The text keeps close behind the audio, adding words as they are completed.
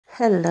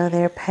Hello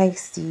there,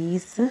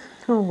 Pisces.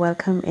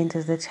 Welcome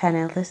into the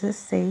channel. This is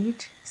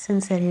Sage,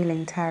 Sunset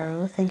Healing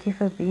Tarot. Thank you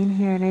for being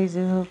here, and I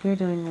do hope you're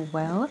doing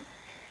well.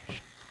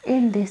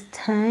 In this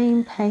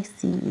time,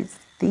 Pisces,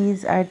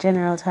 these are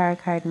general tarot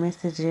card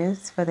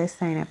messages for the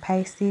sign of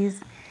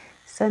Pisces,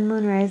 Sun,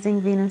 Moon,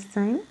 Rising, Venus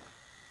sign.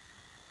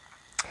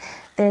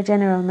 They're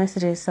general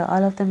messages, so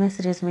all of the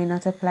messages may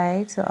not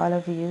apply to all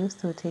of you,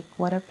 so take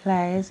what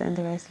applies and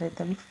the rest let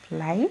them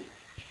fly.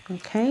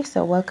 Okay,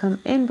 so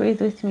welcome in,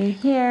 breathe with me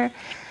here,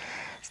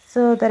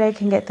 so that I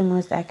can get the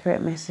most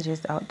accurate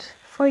messages out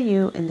for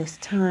you in this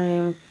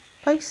time,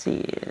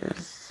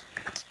 Pisces.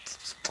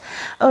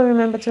 Oh,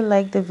 remember to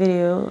like the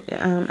video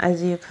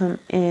as you come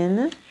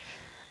in,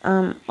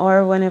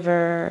 or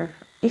whenever,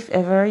 if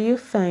ever you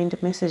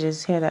find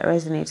messages here that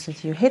resonates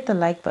with you, hit the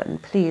like button,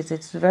 please.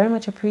 It's very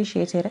much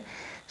appreciated.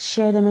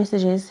 Share the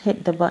messages,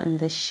 hit the button,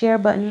 the share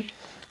button.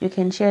 You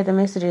can share the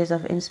messages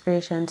of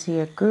inspiration to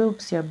your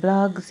groups, your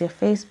blogs, your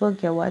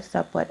Facebook, your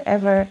WhatsApp,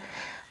 whatever.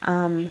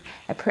 I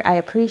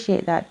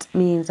appreciate that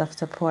means of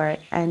support,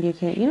 and you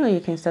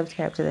can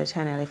subscribe to the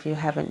channel if you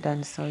haven't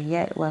done so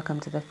yet. Welcome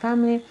to the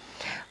family.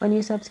 When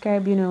you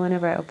subscribe,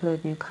 whenever I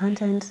upload new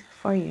content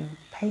for you,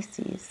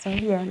 Pisces. So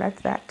yeah,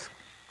 that's that.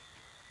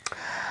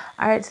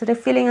 All right, so the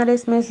feeling of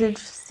this message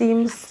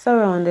seems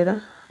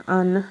surrounded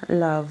on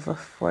love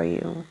for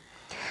you,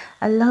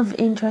 a love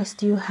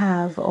interest you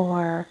have,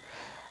 or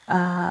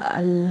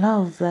a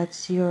love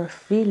that you're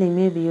feeling.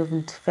 Maybe you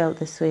haven't felt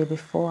this way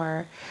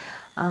before.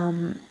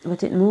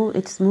 But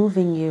it's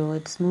moving you,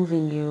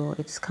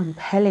 it's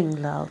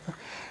compelling love.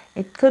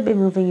 It could be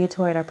moving you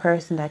toward a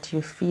person that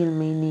you feel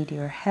may need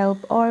your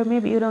help, or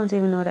maybe you don't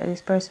even know that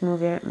this person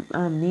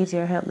needs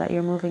your help, that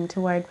you're moving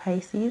toward,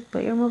 Pisces,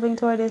 but you're moving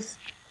toward this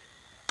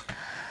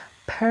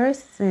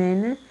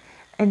person,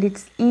 and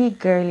it's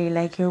eagerly,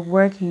 like you're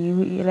working,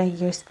 you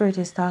like your spirit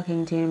is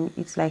talking to him.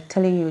 It's like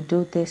telling you,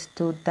 do this,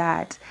 do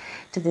that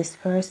to this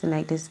person,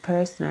 like this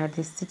person or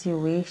this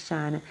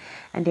situation,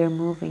 and they're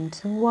moving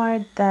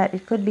toward that.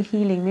 It could be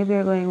healing. Maybe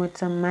you're going with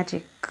some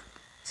magic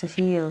to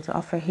heal, to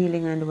offer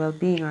healing and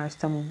well-being, or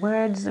some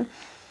words.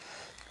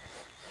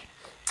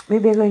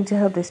 Maybe you're going to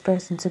help this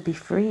person to be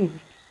free.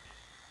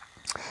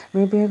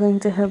 Maybe you're going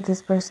to help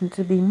this person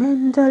to be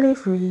mentally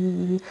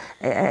free.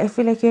 I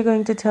feel like you're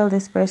going to tell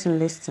this person,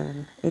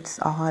 listen, it's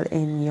all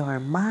in your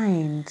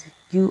mind.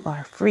 You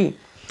are free.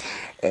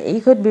 You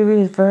could be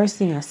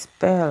reversing a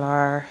spell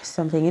or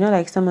something.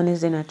 Like someone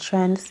is in a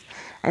trance,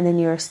 and then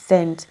you're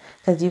sent,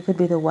 because you could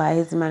be the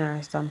wise man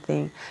or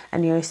something,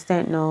 and you're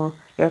sent now,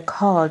 you're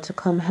called to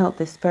come help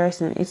this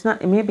person. It's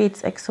not, maybe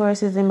it's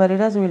exorcism, but it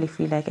doesn't really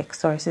feel like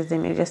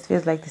exorcism. It just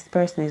feels like this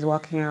person is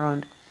walking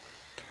around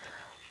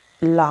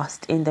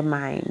lost in the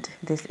mind.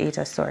 This Eight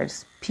of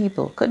Swords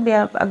people could be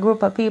a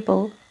group of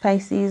people,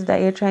 Pisces,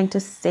 that you're trying to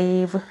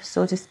save,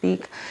 so to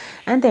speak,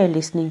 and they're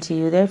listening to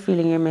you. They're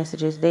feeling your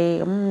messages. I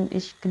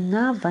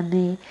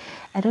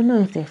don't know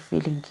if they're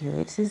feeling you.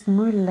 It's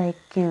more like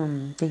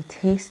they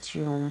taste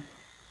you.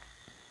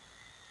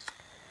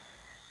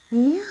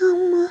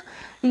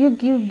 You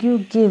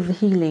give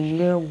healing,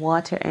 your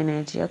water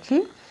energy.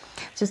 Okay,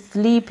 just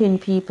sleeping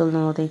people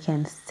know they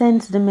can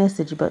sense the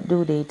message, but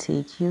do they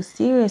take you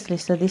seriously?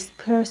 So this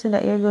person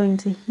that you're going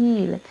to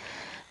heal,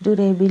 do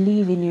they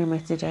believe in your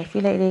message? I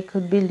feel like they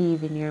could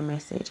believe in your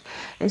message.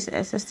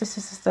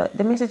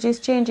 The message is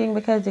changing,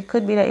 because it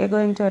could be that you're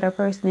going toward a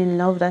person in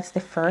love. That's the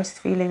first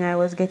feeling I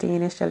was getting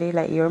initially,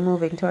 like you're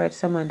moving towards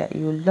someone that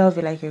you love.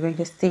 Like you're going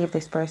to save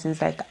this person.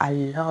 It's like a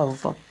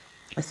love.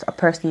 It's a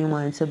person you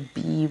want to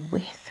be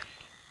with.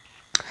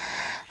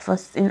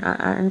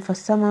 And for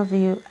some of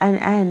you,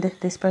 and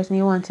this person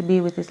you want to be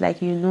with is like,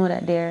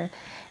 that they're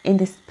in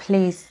this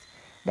place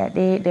that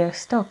they're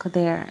stuck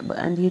there,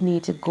 and you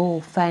need to go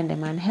find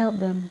them and help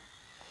them,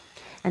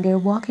 and they're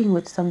walking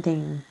with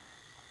something,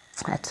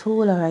 a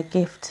tool or a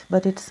gift,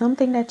 but it's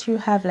something that you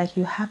have, like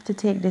you have to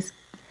take this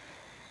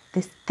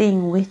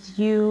thing with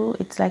you.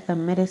 It's like a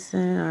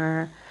medicine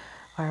or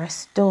a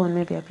stone,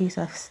 maybe a piece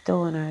of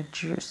stone or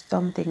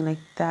something like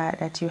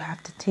that you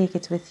have to take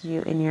it with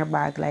you in your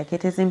bag. Like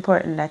it is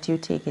important that you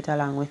take it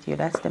along with you.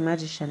 That's the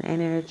Magician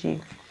energy.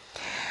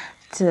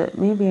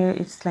 Maybe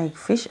it's like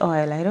fish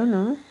oil, I don't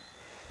know,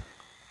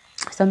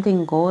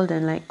 something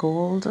golden, like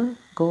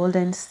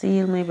golden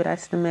seal. Maybe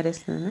that's the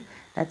medicine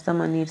that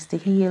someone needs to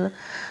heal.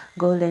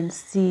 Golden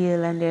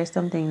seal. And there's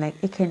something like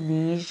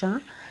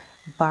echinacea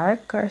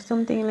bark or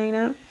something like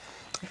that.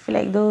 I feel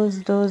like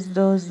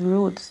those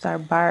roots or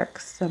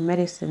barks or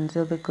medicines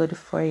will be good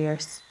for your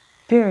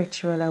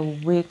spiritual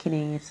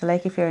awakening. It's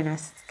like if you're in a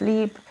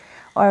sleep,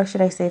 or should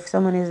I say, if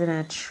someone is in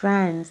a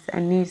trance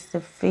and needs to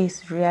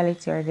face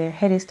reality, or their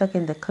head is stuck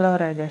in the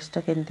cloud, or they're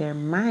stuck in their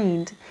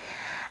mind.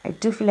 I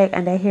do feel like,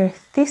 and I hear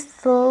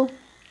thistle,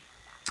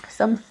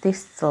 some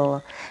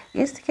thistle.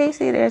 Yes,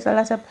 Casey, there's a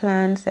lot of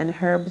plants and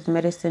herbs,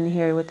 medicine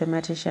here with the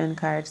Magician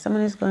card.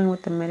 Someone is going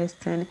with the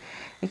medicine.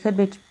 It could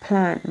be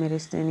plant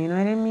medicine, you know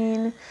what I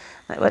mean?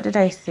 What did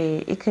I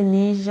say?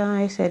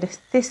 Echinacea, I said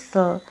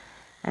thistle,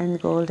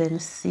 and golden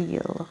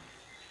seal.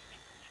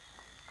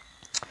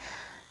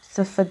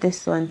 So for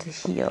this one to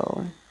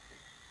heal.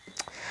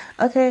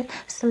 Okay,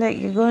 so like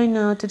you're going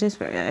now to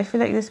this, I feel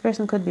like this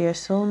person could be your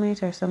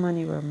soulmate or someone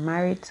you were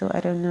married to.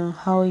 I don't know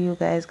how you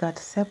guys got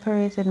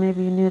separated.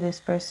 Maybe you knew this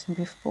person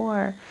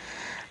before.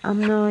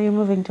 Now you're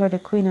moving toward the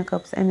Queen of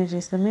Cups energy,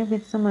 so maybe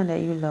it's someone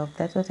that you love.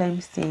 That's what I'm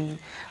seeing.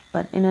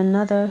 But in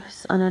another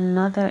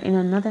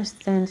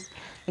sense,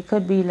 it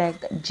could be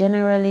like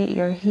generally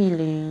you're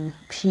healing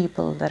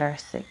people that are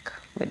sick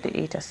with the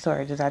Eight of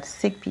Swords. That's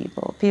sick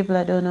people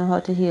that don't know how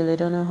to heal. They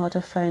don't know how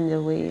to find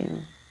a way.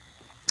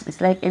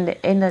 It's like in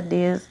the end of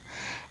days,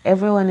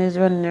 everyone is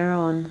running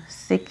around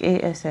sick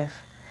ASF,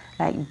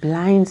 like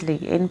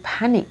blindly, in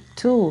panic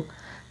too,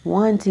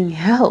 wanting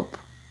help.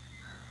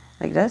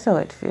 Like that's how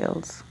it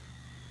feels.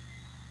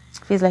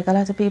 It feels like a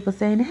lot of people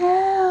saying,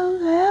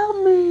 help,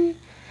 help me.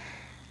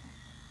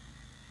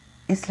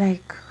 It's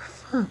like,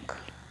 fuck.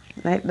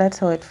 Like that's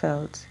how it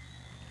felt.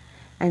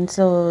 And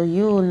so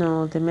you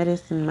know the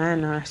medicine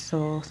man or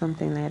so,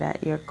 something like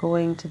that. You're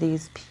going to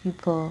these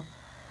people.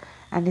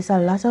 And it's a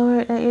lot of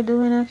work that you're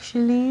doing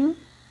actually.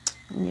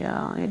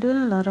 Yeah, you're doing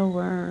a lot of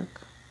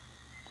work.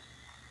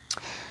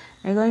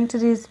 You're going to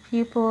these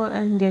people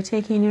and they're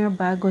taking your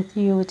bag with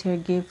you with your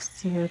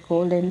gifts, your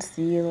golden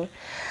seal.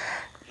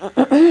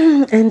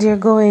 And you're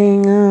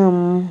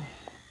going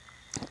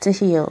to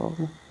heal.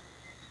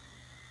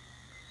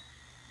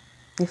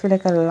 I feel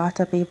like a lot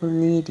of people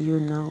need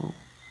you now.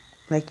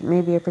 Like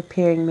maybe you're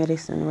preparing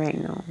medicine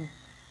right now.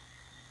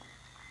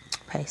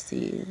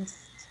 Pisces.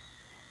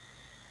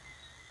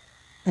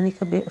 And it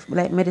could be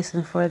like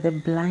medicine for the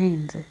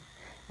blind.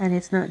 And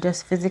it's not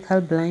just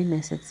physical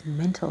blindness, it's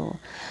mental.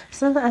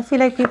 So I feel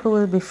like people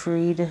will be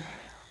freed.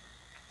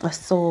 A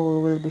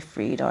soul will be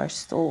freed. Our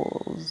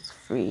souls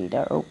freed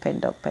or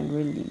opened up and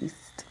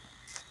released.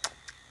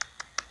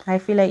 I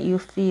feel like you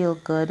feel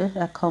good.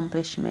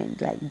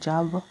 Accomplishment, like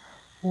job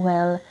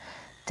well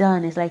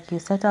done. It's like you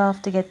set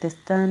off to get this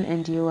done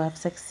and you have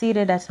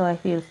succeeded. That's how I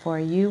feel for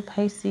you,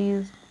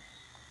 Pisces.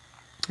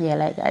 Yeah,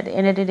 like at the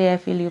end of the day, I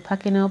feel you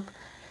packing up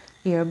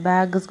your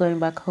bags, going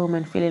back home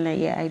and feeling like,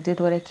 yeah, I did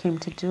what I came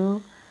to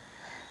do.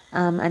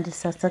 And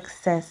it's a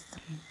success.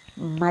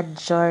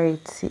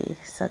 Majority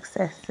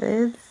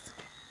successes.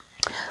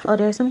 Oh,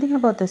 there's something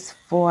about this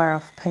Four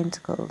of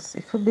Pentacles.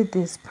 It could be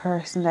this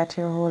person that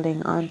you're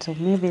holding on to.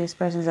 Maybe this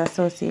person is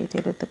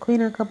associated with the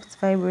Queen of Cups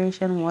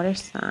vibration, water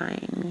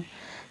sign,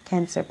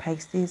 Cancer,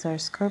 Pisces, or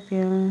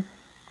Scorpio.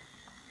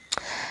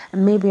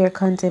 And maybe you're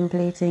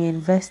contemplating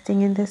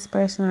investing in this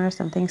person or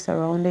something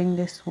surrounding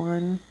this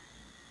one,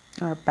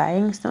 or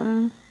buying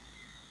something.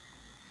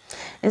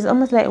 It's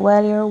almost like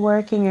while you're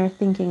working, you're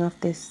thinking of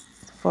this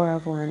Four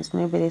of Wands.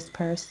 Maybe this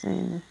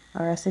person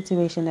or a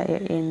situation that you're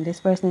in. This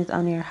person is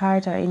on your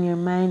heart or in your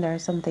mind or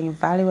something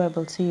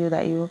valuable to you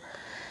that you...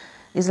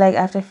 It's like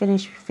after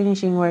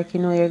finishing work, you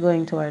know you're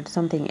going towards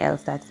something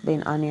else that's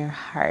been on your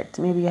heart.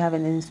 Maybe you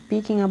haven't been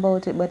speaking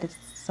about it, but it's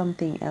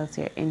something else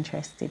you're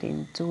interested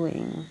in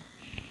doing.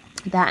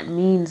 That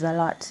means a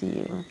lot to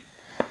you.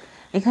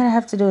 It kind of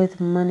have to do with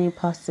money,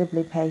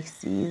 possibly,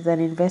 Pisces. An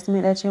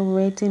investment that you're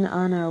waiting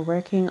on or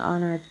working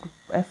on, or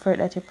effort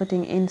that you're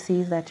putting in,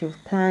 seeds that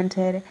you've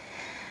planted.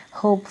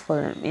 Hopeful.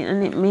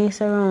 And it may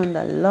surround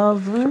the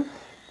love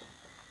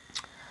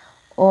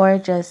or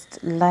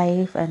just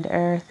life and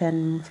earth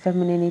and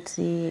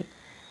femininity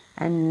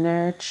and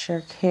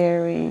nurture,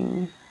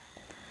 caring.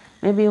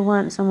 Maybe you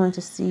want someone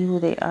to see who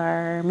they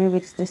are. Maybe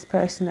it's this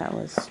person that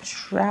was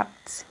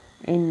trapped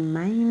in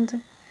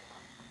mind.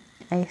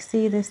 I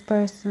see this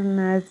person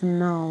as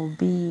now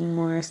being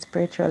more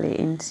spiritually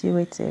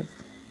intuitive,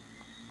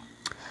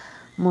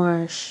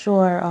 more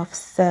sure of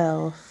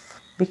self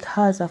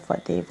because of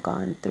what they've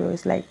gone through.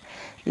 It's like,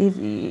 if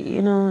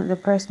you know, the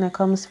person that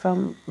comes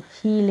from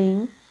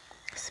healing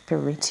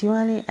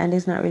spiritually and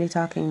is not really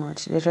talking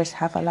much. They just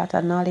have a lot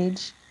of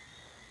knowledge,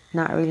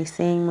 not really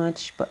saying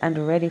much, but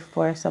and ready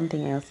for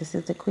something else. This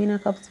is the Queen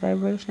of Cups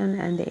vibration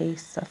and the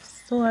Ace of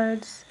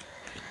Swords.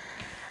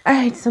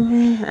 Alright, so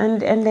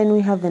and then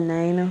we have the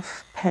Nine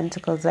of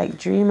Pentacles, like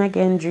dream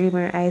again,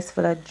 dreamer, eyes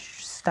full of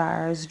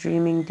stars,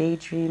 dreaming,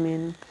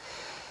 daydreaming,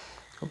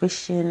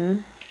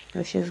 wishing,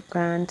 wishes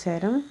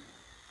granted.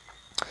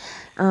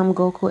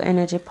 Goku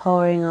energy,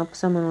 powering up.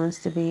 Someone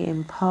wants to be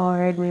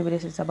empowered. Maybe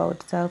this is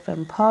about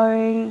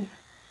self-empowering,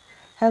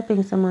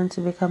 helping someone to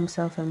become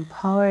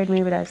self-empowered.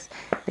 Maybe that's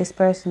this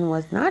person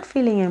was not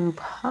feeling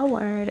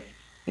empowered,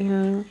 you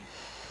know.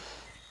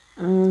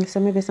 So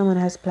maybe someone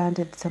has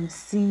planted some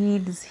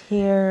seeds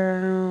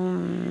here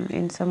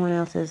in someone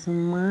else's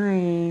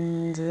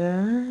mind.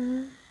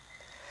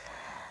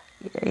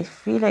 I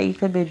feel like you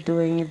could be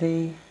doing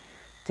the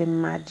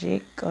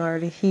magic or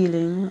the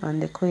healing on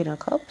the Queen of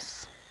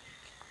Cups.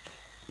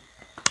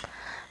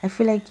 I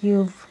feel like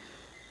you've...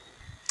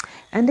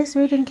 And this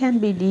reading can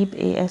be deep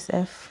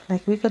ASF.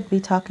 Like we could be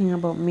talking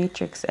about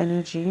matrix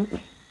energy,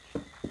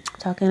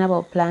 talking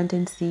about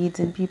planting seeds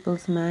in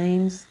people's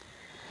minds.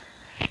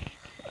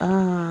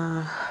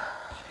 We'll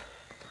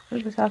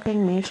be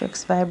talking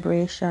matrix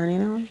vibration, you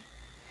know,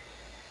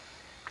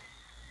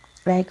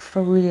 like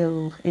for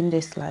real in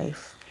this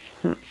life.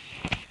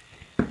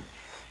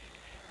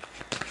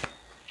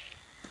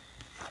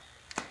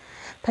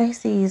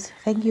 Pisces,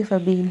 thank you for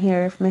being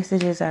here. If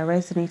messages are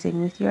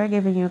resonating with you or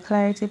giving you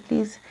clarity,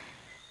 please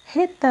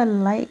hit the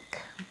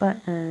like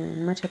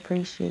button. Much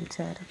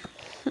appreciated.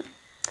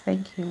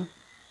 Thank you.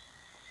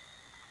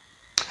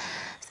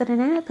 So the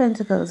Nine of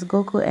Pentacles,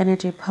 Goku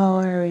energy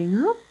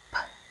powering up,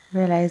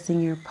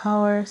 realizing your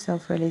power,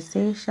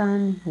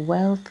 self-realization,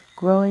 wealth,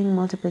 growing,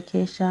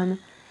 multiplication.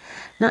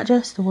 Not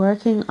just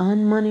working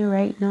on money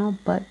right now,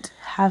 but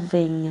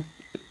having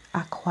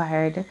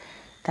acquired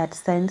that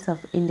sense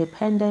of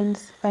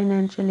independence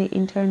financially,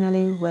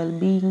 internally,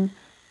 well-being.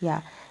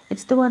 Yeah,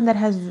 it's the one that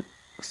has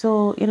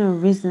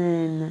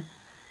risen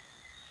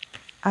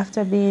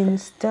after being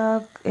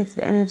stuck. It's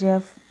the energy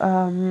of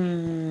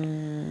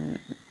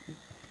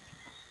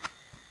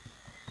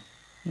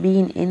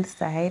being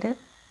inside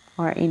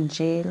or in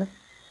jail,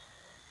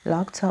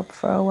 locked up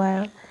for a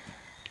while,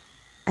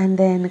 and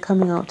then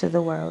coming out to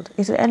the world.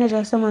 It's the energy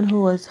of someone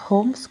who was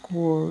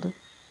homeschooled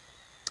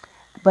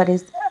but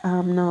is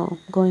now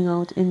going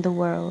out in the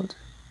world,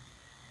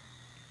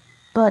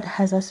 but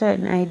has a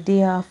certain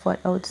idea of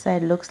what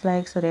outside looks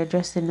like, so they're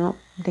dressing up.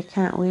 They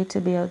can't wait to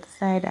be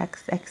outside,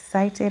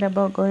 excited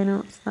about going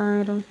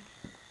outside,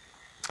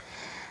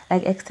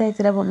 like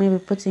excited about maybe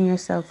putting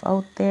yourself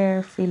out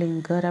there, feeling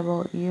good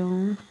about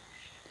you.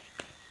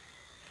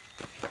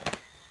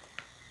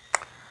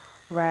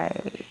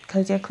 Right,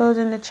 because you're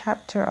closing the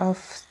chapter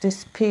of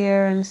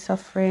despair and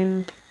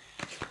suffering.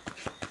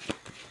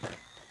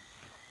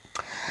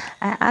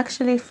 I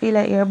actually feel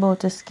like you're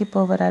about to skip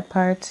over that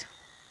part.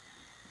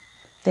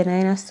 The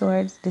Nine of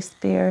Swords,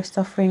 despair,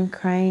 suffering,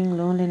 crying,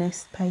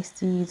 loneliness,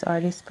 Pisces, or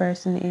this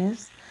person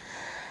is.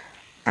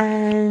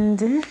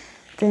 And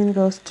then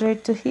go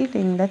straight to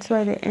healing. That's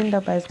why they end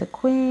up as the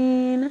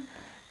Queen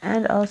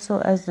and also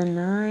as the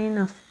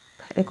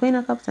Queen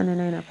of Cups and the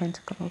Nine of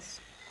Pentacles.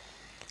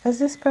 Because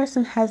this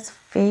person has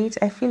faith.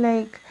 I feel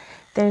like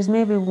there's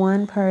maybe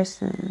one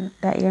person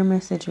that your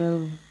message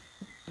will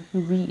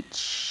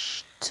reach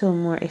to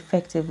more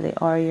effectively,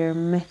 or your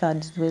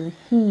methods will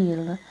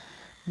heal,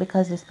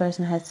 because this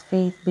person has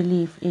faith,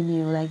 belief in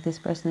you. Like this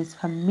person is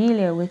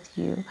familiar with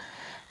you.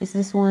 It's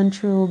this one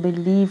true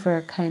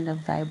believer kind of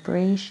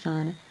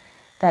vibration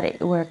that it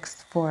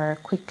works for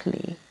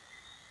quickly.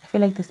 I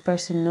feel like this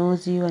person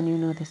knows you and you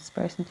know this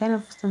person, kind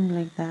of something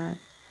like that.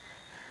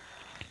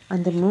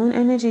 And the moon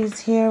energy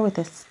is here with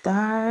a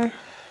star.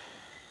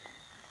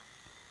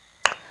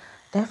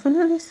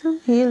 Definitely some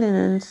healing,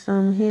 and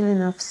some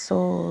healing of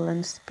soul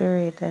and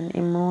spirit and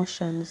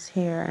emotions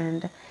here.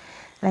 And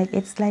like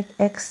it's like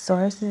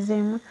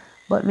exorcism,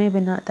 but maybe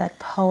not that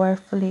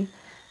powerfully.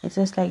 It's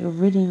just like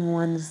ridding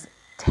one's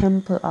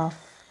temple of,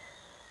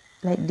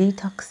 like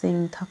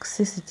detoxing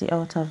toxicity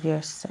out of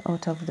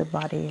the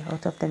body,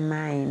 out of the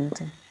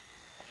mind.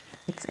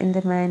 It's in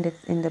the mind,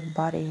 it's in the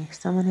body.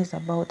 Someone is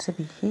about to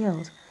be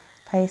healed,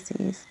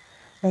 Pisces.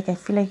 Like I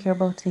feel like you're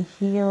about to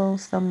heal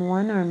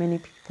someone or many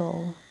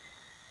people.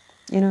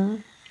 I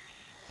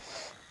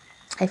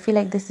feel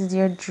like this is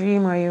your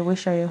dream or your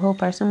wish or your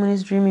hope, or someone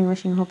is dreaming,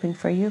 wishing, hoping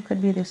for you.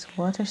 Could be this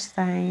water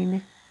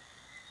sign.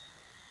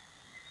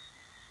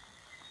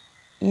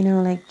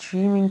 Like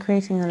dreaming,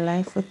 creating a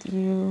life with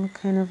you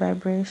kind of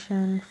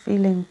vibration,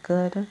 feeling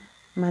good,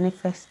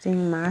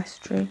 manifesting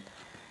mastery.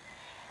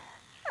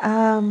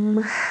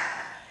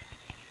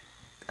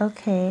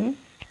 Okay.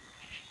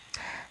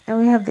 Now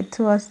we have the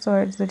Two of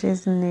Swords, which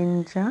is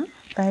ninja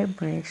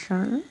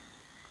vibration.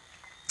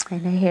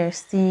 And I hear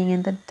seeing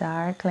in the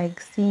dark, like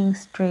seeing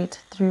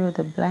straight through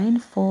the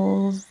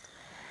blindfolds.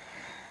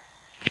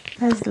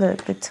 Let's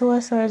look. The Two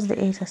of Swords,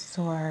 the Eight of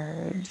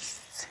Swords.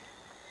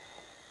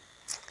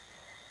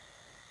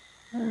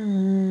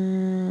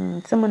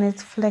 Someone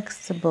is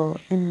flexible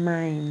in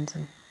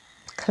mind,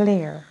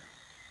 clear.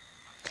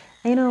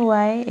 You know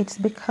why? It's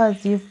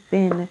because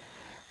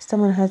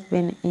someone has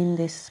been in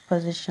this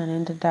position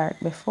in the dark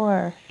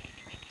before.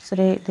 So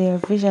their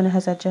vision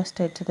has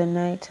adjusted to the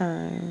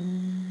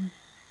nighttime.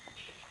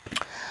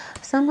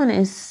 Someone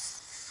is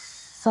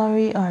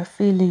sorry or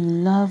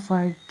feeling love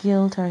or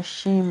guilt or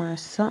shame or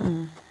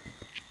something.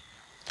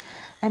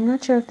 I'm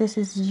not sure if this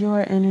is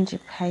your energy,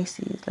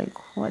 Pisces. Like,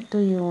 what do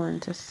you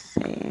want to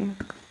say?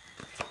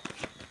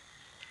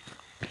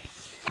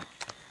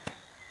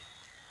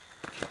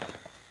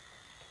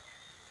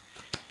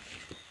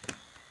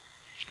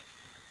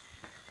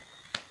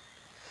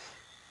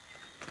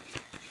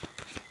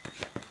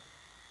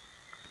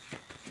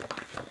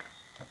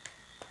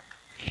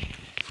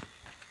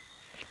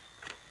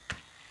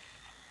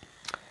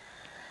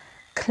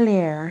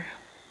 Clear.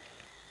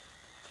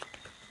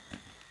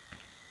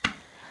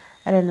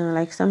 I don't know,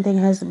 like something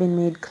has been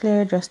made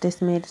clear.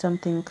 Justice made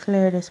something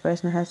clear. This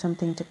person has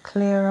something to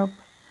clear up.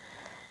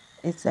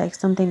 It's like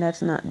something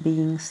that's not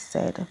being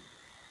said.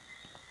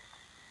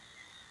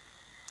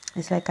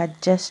 It's like a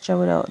gesture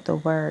without the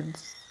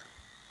words.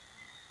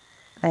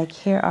 Like,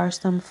 here are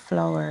some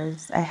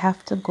flowers. I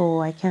have to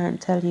go. I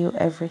can't tell you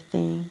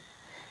everything.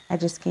 I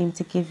just came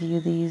to give you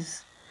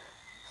these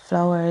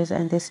flowers,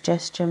 and this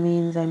gesture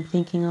means I'm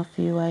thinking of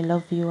you. I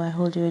love you. I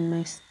hold you in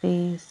my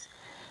space.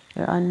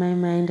 You're on my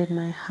mind and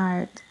my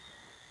heart.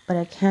 but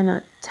I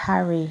cannot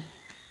tarry.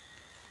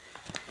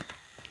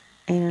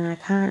 And I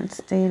can't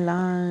stay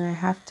long. I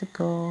have to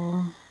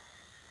go.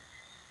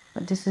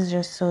 But this is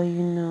just so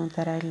you know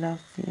that I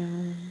love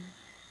you.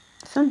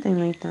 Something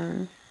like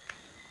that.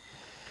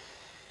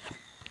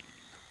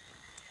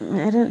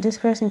 This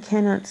person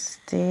cannot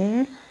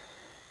stay.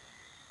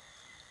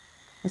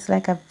 It's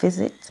like a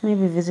visit,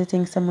 maybe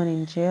visiting someone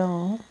in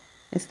jail.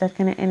 It's that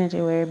kind of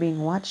energy where you're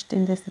being watched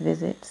in this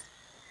visit.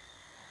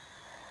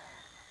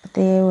 But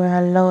they were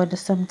allowed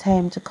some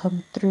time to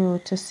come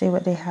through to say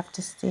what they have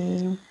to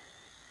say.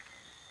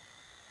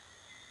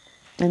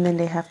 And then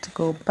they have to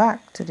go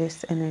back to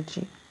this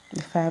energy.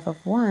 The Five of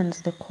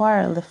Wands, the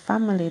quarrel, the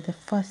family, the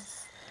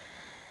fuss,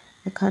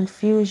 the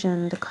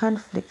confusion, the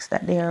conflicts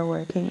that they are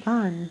working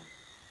on.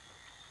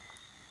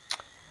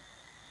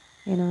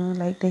 You know,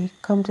 like they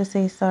come to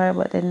say sorry,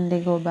 but then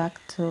they go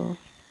back to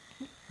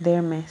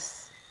their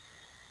mess.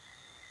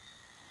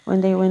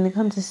 When they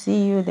come to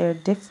see you, they're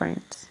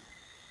different.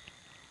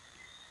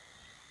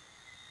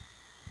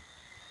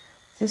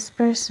 This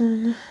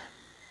person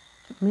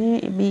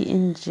may be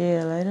in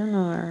jail. I don't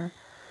know. Or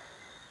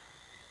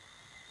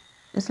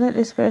it's like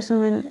this person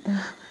when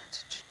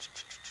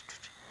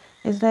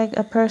it's like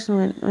a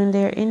person when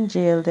they're in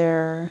jail,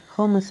 they're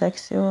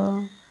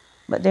homosexual,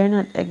 but they're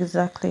not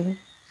exactly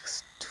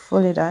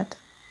fully that.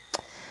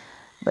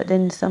 But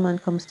then someone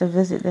comes to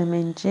visit them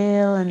in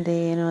jail, and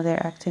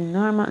they're acting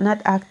normal,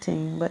 not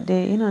acting, but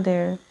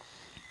they're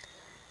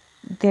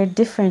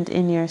different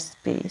in your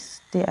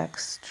space. They act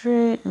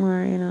straight,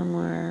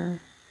 more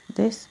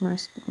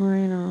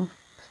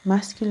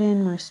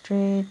masculine, more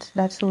straight.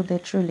 That's who they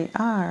truly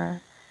are,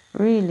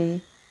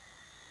 really.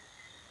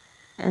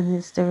 And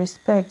it's the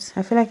respect.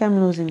 I feel like I'm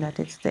losing that.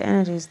 It's the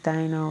energy is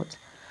dying out.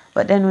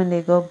 But then when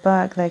they go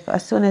back, like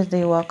as soon as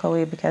they walk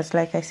away, because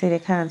like I say, they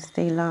can't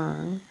stay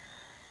long.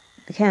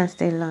 They can't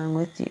stay long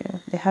with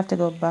you. They have to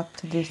go back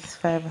to this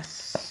Five of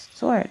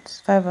Swords,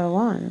 Five of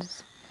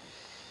Wands,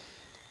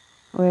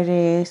 where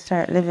they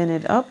start living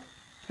it up,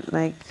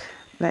 like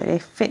they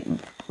fit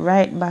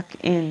right back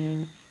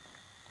in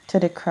to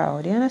the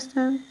crowd. You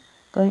understand?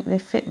 They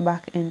fit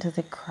back into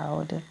the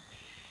crowd.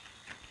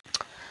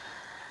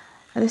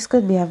 This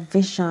could be a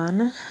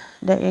vision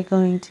that you're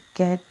going to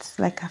get,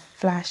 like a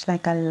flash,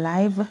 like a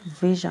live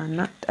vision,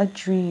 not a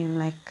dream,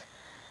 like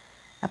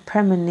a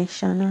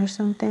premonition or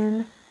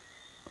something.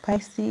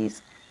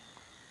 Pisces.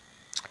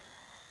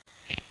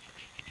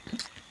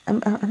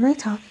 Am I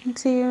talking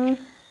to you?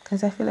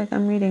 Because I feel like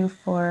I'm reading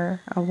for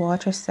a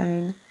water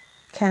sign,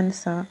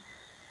 Cancer.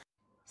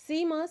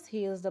 CMOS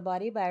heals the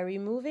body by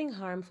removing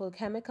harmful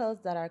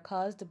chemicals that are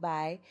caused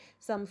by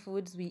some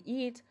foods we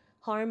eat,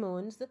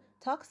 hormones,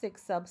 toxic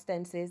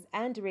substances,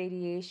 and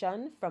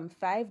radiation from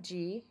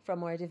 5G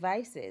from our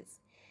devices.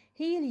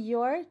 Heal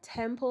your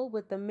temple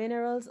with the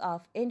minerals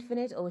of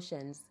infinite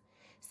oceans.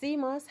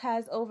 CMOS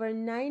has over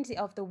 90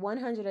 of the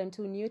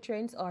 102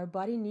 nutrients our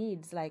body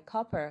needs, like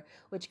copper,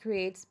 which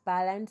creates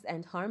balance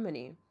and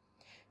harmony.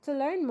 To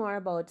learn more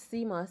about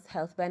CMOS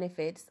health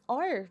benefits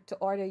or to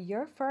order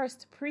your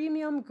first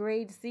premium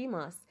grade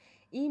CMOS,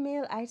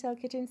 email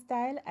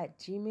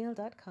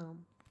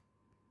itelkitchenstyle@gmail.com.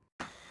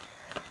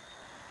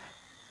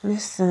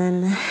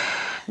 Listen,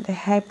 the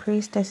High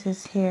Priestess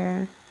is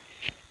here.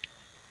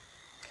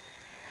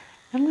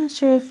 I'm not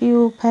sure if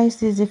you,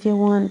 Pisces, if you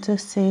want to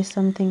say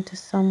something to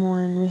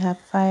someone. We have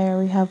fire,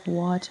 we have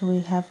water,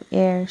 we have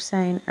air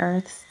sign,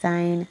 earth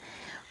sign,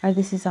 or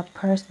this is a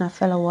person, a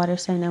fellow water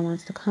sign that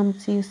wants to come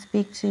to you,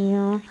 speak to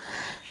you.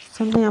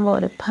 Something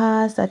about the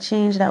past, a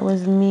change that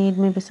was made.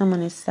 Maybe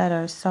someone is sad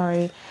or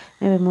sorry.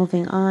 Maybe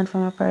moving on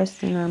from a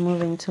person or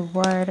moving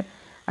toward.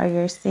 Or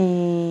you're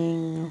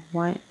saying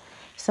what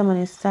someone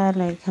is sad,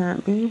 like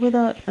can't be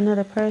without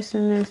another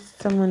person. And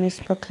someone is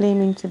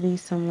proclaiming to be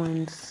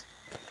someone's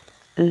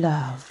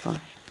love.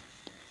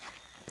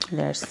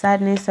 There's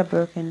sadness, a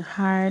broken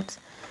heart,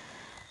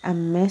 a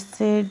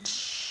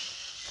message,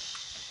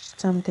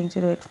 something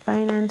to do with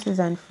finances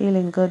and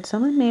feeling good.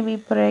 Someone may be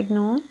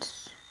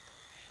pregnant.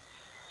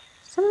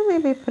 Someone may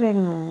be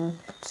pregnant.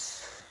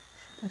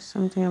 There's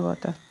something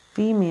about a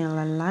female,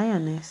 a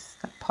lioness,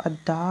 a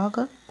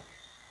dog.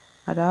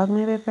 A dog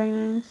may be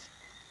pregnant.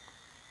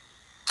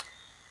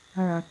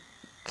 Or a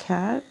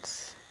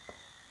cat.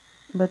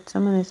 But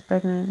someone is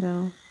pregnant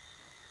though.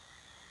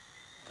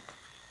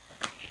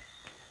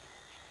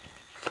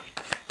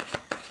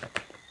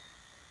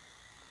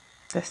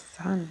 The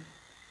sun.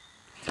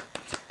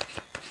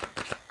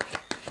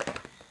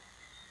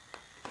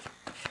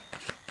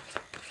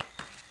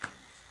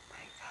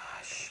 My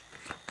gosh.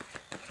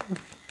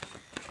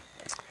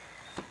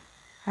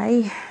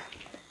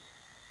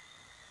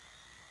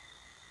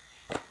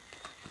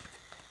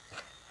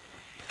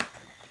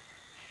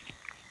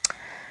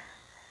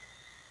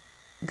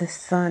 The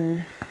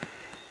sun.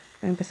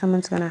 Maybe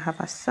someone's gonna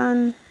have a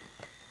son.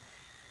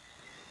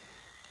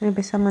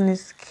 Maybe someone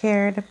is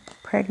scared,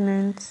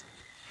 pregnant.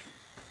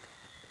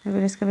 Maybe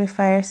this could be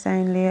fire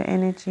sign, Leo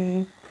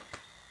energy.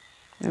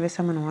 Maybe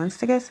someone wants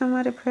to get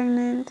somebody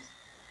pregnant.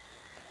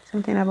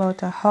 Something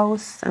about a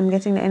house. I'm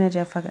getting the energy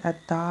of a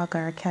dog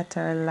or a cat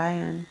or a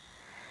lion,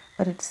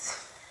 but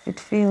it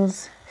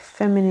feels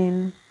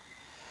feminine.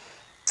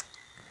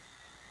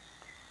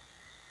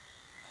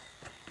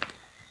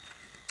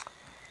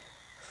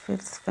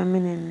 Feels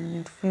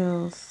feminine. It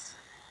feels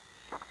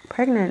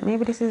pregnant.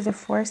 Maybe this is a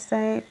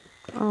foresight.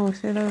 Oh,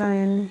 see the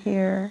lion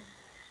here.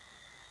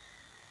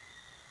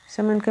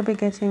 Someone could be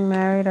getting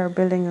married or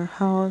building a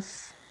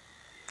house.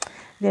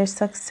 There's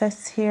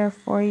success here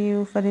for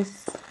you for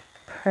this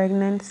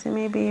pregnancy.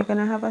 Maybe you're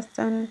gonna have a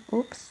son.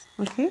 Oops.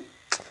 Okay.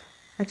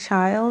 A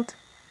child.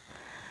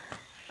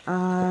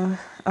 Or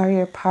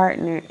your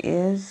partner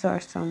is or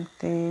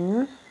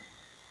something.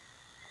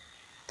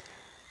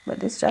 But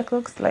this Jack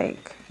looks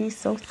like he's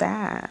so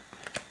sad.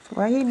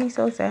 Why he be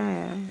so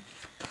sad?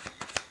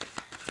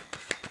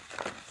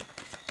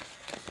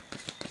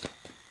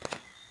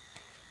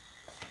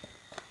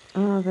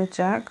 Oh, the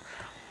Jack.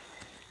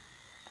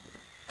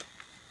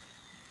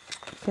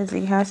 Because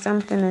he has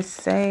something to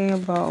say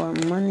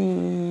about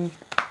money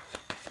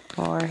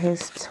or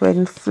his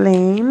twin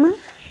flame.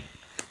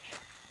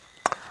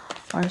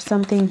 Or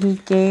something he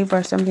gave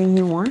or something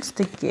he wants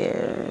to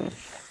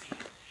give.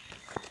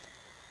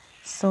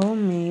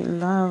 Soulmate,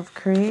 love,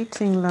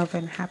 creating love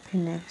and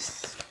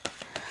happiness.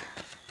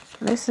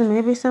 Listen,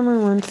 maybe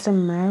someone wants to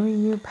marry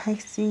you,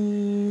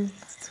 Pisces.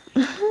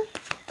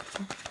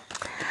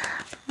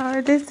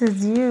 Or this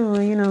is you,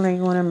 like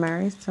you want to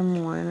marry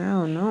someone. I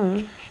don't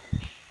know.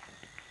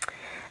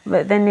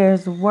 But then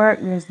there's work,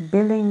 there's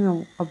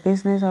building a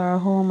business or a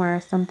home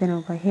or something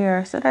over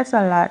here. So that's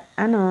a lot.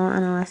 I know,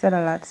 I said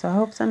a lot. So I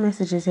hope some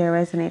messages here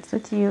resonates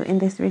with you in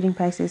this reading,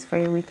 Pisces, for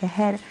your week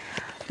ahead.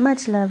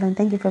 Much love and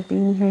thank you for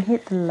being here.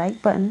 Hit the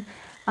like button.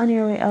 On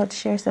your way out,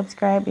 share,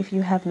 subscribe if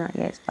you have not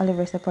yet. All of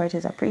your support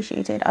is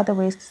appreciated. Other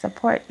ways to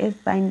support is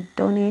by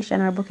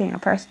donation or booking a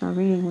personal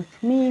reading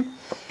with me.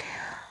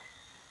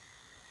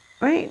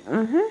 Right?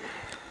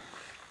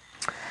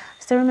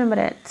 So remember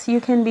that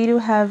you can be to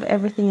have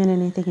everything and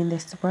anything in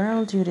this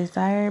world you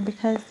desire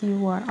because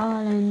you are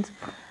all and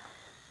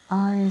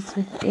all is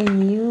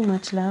within you.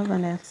 Much love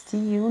and I'll see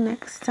you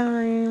next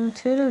time.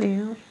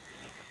 Toodaloo.